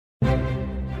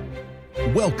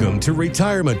Welcome to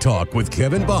Retirement Talk with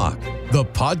Kevin Bach, the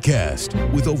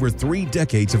podcast. With over 3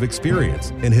 decades of experience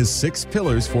and his 6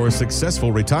 pillars for a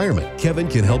successful retirement, Kevin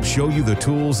can help show you the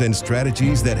tools and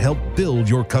strategies that help build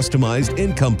your customized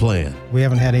income plan. We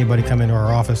haven't had anybody come into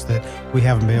our office that we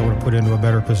haven't been able to put into a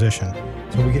better position.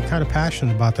 So we get kind of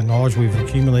passionate about the knowledge we've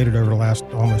accumulated over the last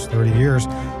almost 30 years,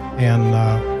 and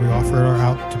we offer it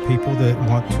out to people that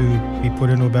want to be put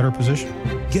into a better position.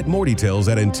 Get more details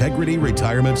at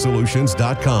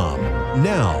IntegrityRetirementSolutions.com.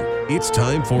 Now, it's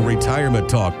time for Retirement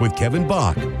Talk with Kevin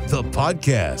Bach, the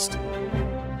podcast.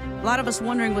 A lot of us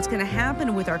wondering what's going to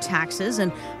happen with our taxes,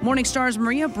 and Morningstar's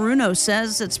Maria Bruno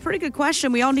says it's a pretty good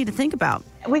question we all need to think about.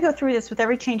 We go through this with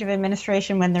every change of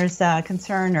administration when there's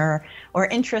concern or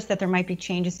interest that there might be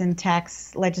changes in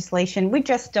tax legislation. We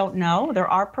just don't know. There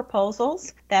are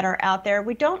proposals that are out there.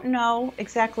 We don't know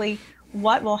exactly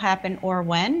what will happen or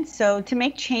when. So to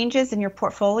make changes in your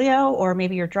portfolio or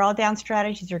maybe your drawdown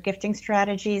strategies or gifting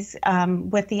strategies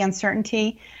with the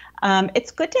uncertainty,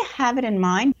 it's good to have it in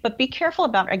mind, but be careful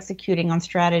about executing on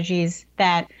strategies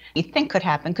that you think could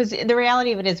happen, because the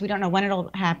reality of it is we don't know when it'll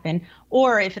happen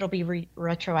or if it'll be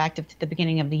retroactive to the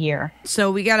beginning of the year. So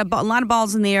we got a lot of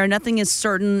balls in the air. Nothing is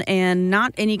certain and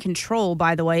not any control,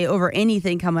 by the way, over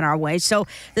anything coming our way. So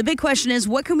the big question is,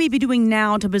 what can we be doing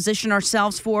now to position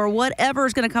ourselves for whatever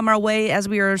is going to come our way as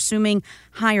we are assuming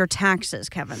higher taxes,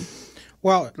 Kevin?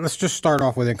 Well, let's just start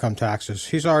off with income taxes.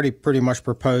 He's already pretty much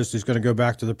proposed he's going to go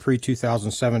back to the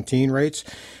pre-2017 rates.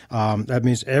 That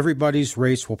means everybody's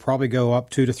rates will probably go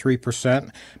up 2 to 3%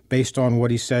 based on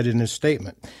what he said in his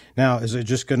statement. Now, is it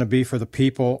just going to be for the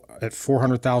people at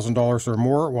 $400,000 or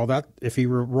more? Well, that if he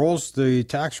rolls the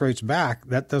tax rates back,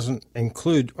 that doesn't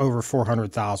include over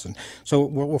 $400,000. So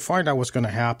we'll find out what's going to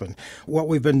happen. What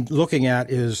we've been looking at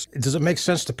is, does it make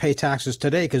sense to pay taxes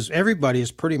today? Because everybody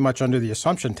is pretty much under the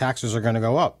assumption taxes are going to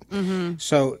go up. Mm-hmm.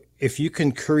 So if you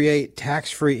can create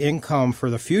tax-free income for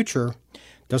the future,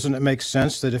 doesn't it make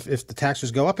sense that if the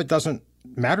taxes go up, it doesn't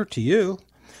matter to you?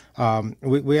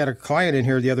 We had a client in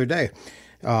here the other day,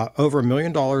 over $1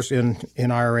 million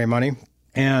in IRA money,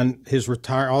 and his he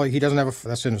doesn't have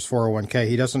that's in his 401k.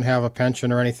 He doesn't have a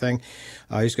pension or anything.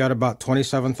 He's got about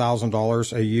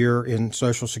 $27,000 a year in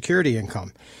Social Security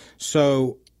income.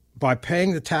 So by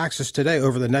paying the taxes today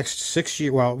over the next 6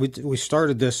 years, well, we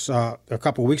started this a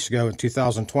couple of weeks ago in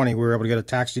 2020. We were able to get a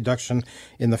tax deduction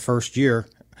in the first year,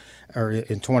 or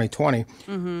in 2020.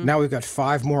 Mm-hmm. Now we've got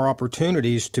 5 more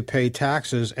opportunities to pay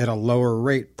taxes at a lower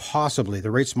rate, possibly.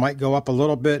 The rates might go up a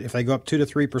little bit. If they go up 2 to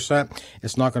 3%,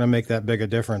 it's not going to make that big a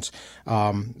difference.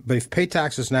 But if you pay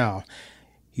taxes now,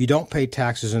 you don't pay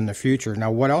taxes in the future. Now,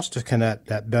 what else can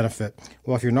that benefit?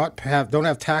 Well, if you don't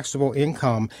have taxable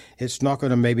income, it's not going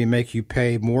to maybe make you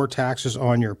pay more taxes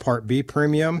on your Part B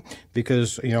premium,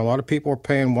 because a lot of people are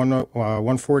paying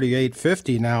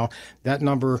 $148.50 now. That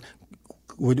number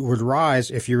would rise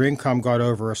if your income got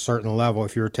over a certain level,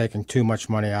 if you were taking too much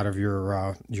money out of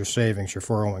your savings, your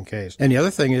 401ks. And the other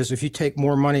thing is, if you take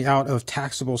more money out of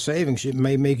taxable savings, it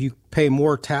may make you pay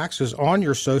more taxes on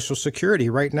your Social Security.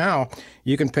 Right now,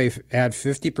 you can add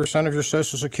 50% of your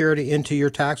Social Security into your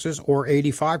taxes, or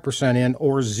 85% in,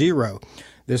 or zero.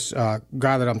 This guy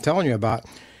that I'm telling you about,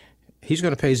 he's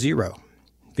going to pay zero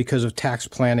because of tax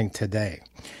planning today.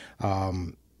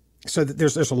 So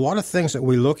there's a lot of things that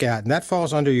we look at, and that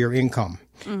falls under your income.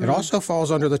 Mm-hmm. It also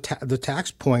falls under the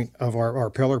tax point of our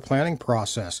pillar planning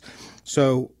process.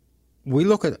 So we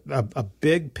look at a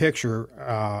big picture,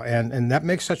 and that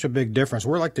makes such a big difference.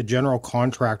 We're like the general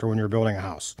contractor when you're building a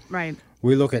house. Right.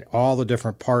 We look at all the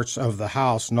different parts of the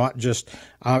house, not just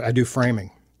I do framing.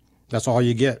 That's all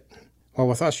you get. Well,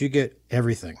 with us, you get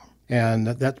everything. And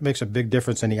that makes a big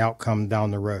difference in the outcome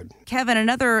down the road. Kevin,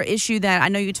 another issue that I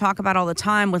know you talk about all the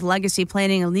time with legacy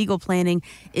planning and legal planning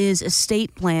is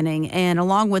estate planning. And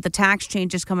along with the tax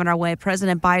changes coming our way,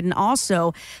 President Biden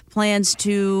also plans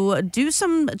to do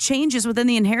some changes within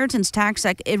the inheritance tax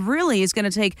act. It really is going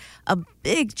to take a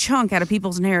big chunk out of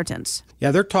people's inheritance.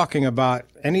 Yeah, they're talking about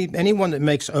anyone that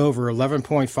makes over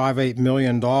 $11.58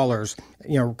 million,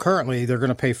 currently they're going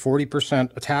to pay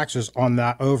 40% taxes on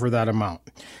that, over that amount.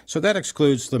 So that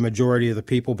excludes the majority of the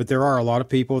people, but there are a lot of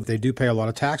people, they do pay a lot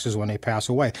of taxes when they pass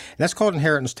away. And that's called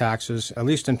inheritance taxes, at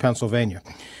least in Pennsylvania.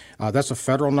 That's a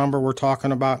federal number we're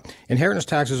talking about. Inheritance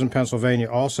taxes in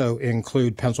Pennsylvania also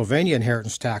include Pennsylvania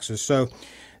inheritance taxes. So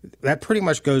that pretty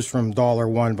much goes from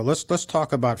 $1, but let's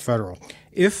talk about federal.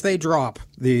 If they drop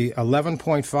the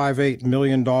 $11.58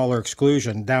 million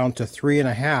exclusion down to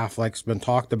 3.5, like it's been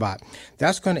talked about,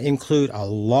 that's going to include a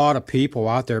lot of people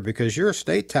out there, because your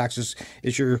estate taxes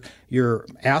is your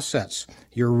assets,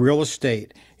 your real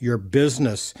estate, your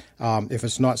business, if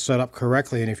it's not set up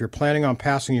correctly. And if you're planning on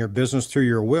passing your business through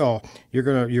your will,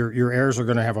 your heirs are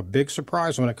going to have a big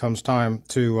surprise when it comes time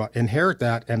to inherit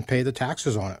that and pay the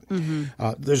taxes on it.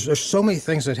 Mm-hmm. There's so many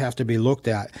things that have to be looked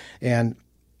at. And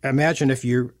imagine if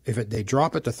they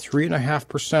drop it to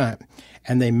 3.5%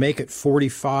 and they make it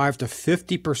 45 to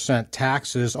 50%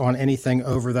 taxes on anything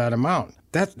over that amount.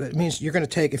 That means you're going to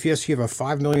take, if you have a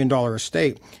 $5 million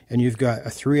estate and you've got a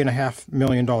 $3.5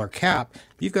 million cap,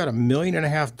 you've got $1.5 million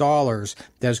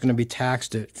that's going to be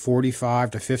taxed at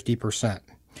 45 to 50%.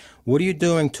 What are you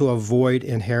doing to avoid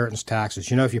inheritance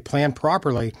taxes? If you plan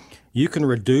properly, you can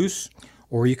reduce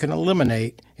or you can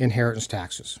eliminate inheritance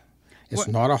taxes. It's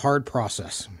not a hard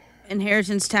process.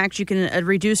 Inheritance tax, you can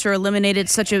reduce or eliminate it.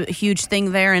 Such a huge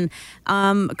thing there. And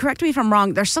correct me if I'm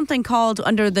wrong, there's something called,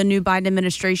 under the new Biden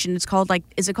administration, it's called,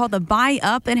 is it called the buy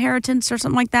up inheritance or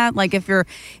something like that? Like if your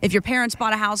parents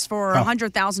bought a house for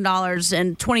 $100,000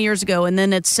 and 20 years ago, and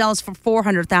then it sells for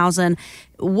 $400,000,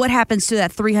 what happens to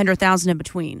that $300,000 in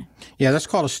between? Yeah, that's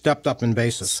called a stepped up in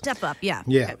basis. Step up, yeah.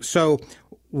 Yeah. Okay. So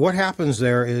what happens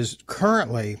there is,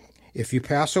 currently, if you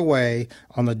pass away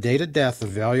on the date of death, the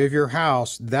value of your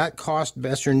house,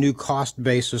 that's your new cost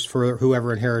basis for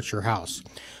whoever inherits your house.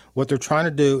 What they're trying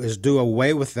to do is do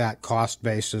away with that cost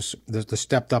basis, the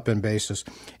stepped up in basis.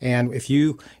 And if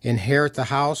you inherit the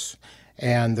house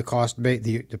and the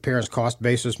parent's cost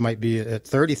basis might be at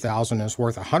 $30,000 and it's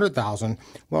worth $100,000,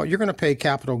 well, you're going to pay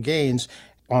capital gains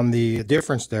on the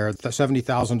difference there, the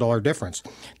 $70,000 difference.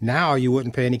 Now you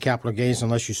wouldn't pay any capital gains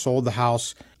unless you sold the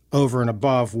house over and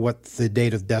above what the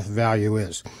date of death value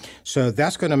is. So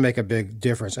that's going to make a big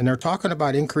difference. And they're talking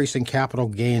about increasing capital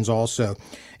gains also.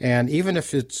 And even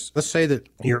if let's say that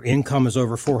your income is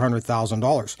over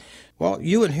 $400,000. Well,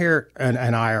 you inherit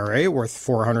an IRA worth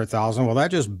 $400,000. Well, that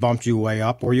just bumped you way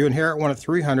up. Or you inherit one at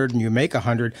 $300,000 and you make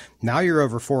 $100,000. Now you're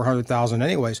over $400,000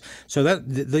 anyways. So that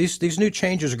these new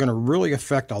changes are going to really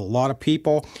affect a lot of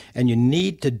people, and you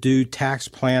need to do tax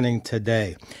planning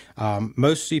today.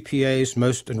 Most CPAs,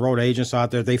 most enrolled agents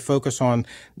out there, they focus on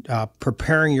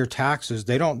preparing your taxes.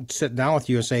 They don't sit down with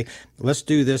you and say, let's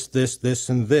do this, this, this,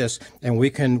 and this, and we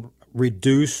can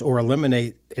reduce or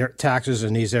eliminate taxes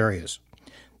in these areas.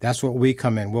 That's what we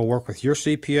come in. We'll work with your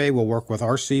CPA. We'll work with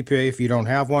our CPA if you don't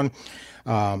have one,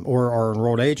 or our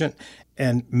enrolled agent,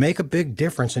 and make a big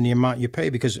difference in the amount you pay,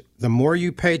 because the more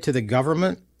you pay to the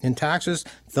government in taxes,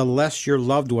 the less your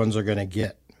loved ones are going to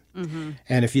get. Mm-hmm.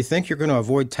 And if you think you're going to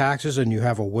avoid taxes and you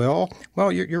have a will,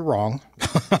 well, you're wrong.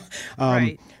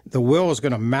 Right. The will is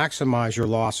going to maximize your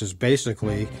losses,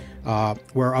 basically,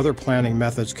 where other planning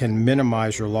methods can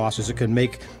minimize your losses. It can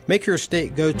make your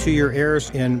estate go to your heirs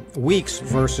in weeks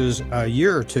versus a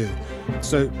year or two.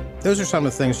 So those are some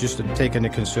of the things just to take into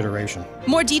consideration.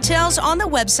 More details on the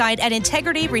website at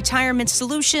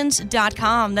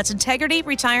IntegrityRetirementSolutions.com. That's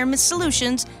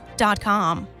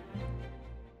IntegrityRetirementSolutions.com.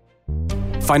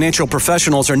 Financial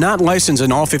professionals are not licensed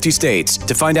in all 50 states.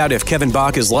 To find out if Kevin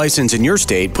Bach is licensed in your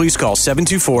state, please call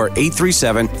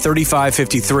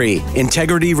 724-837-3553.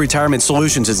 Integrity Retirement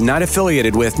Solutions is not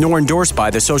affiliated with nor endorsed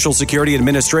by the Social Security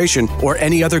Administration or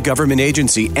any other government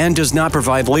agency, and does not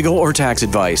provide legal or tax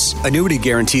advice. Annuity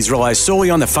guarantees rely solely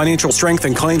on the financial strength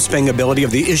and claims-paying ability of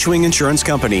the issuing insurance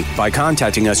company. By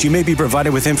contacting us, you may be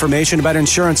provided with information about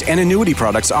insurance and annuity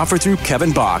products offered through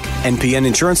Kevin Bach, NPN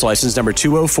Insurance License number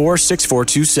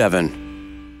 2046427.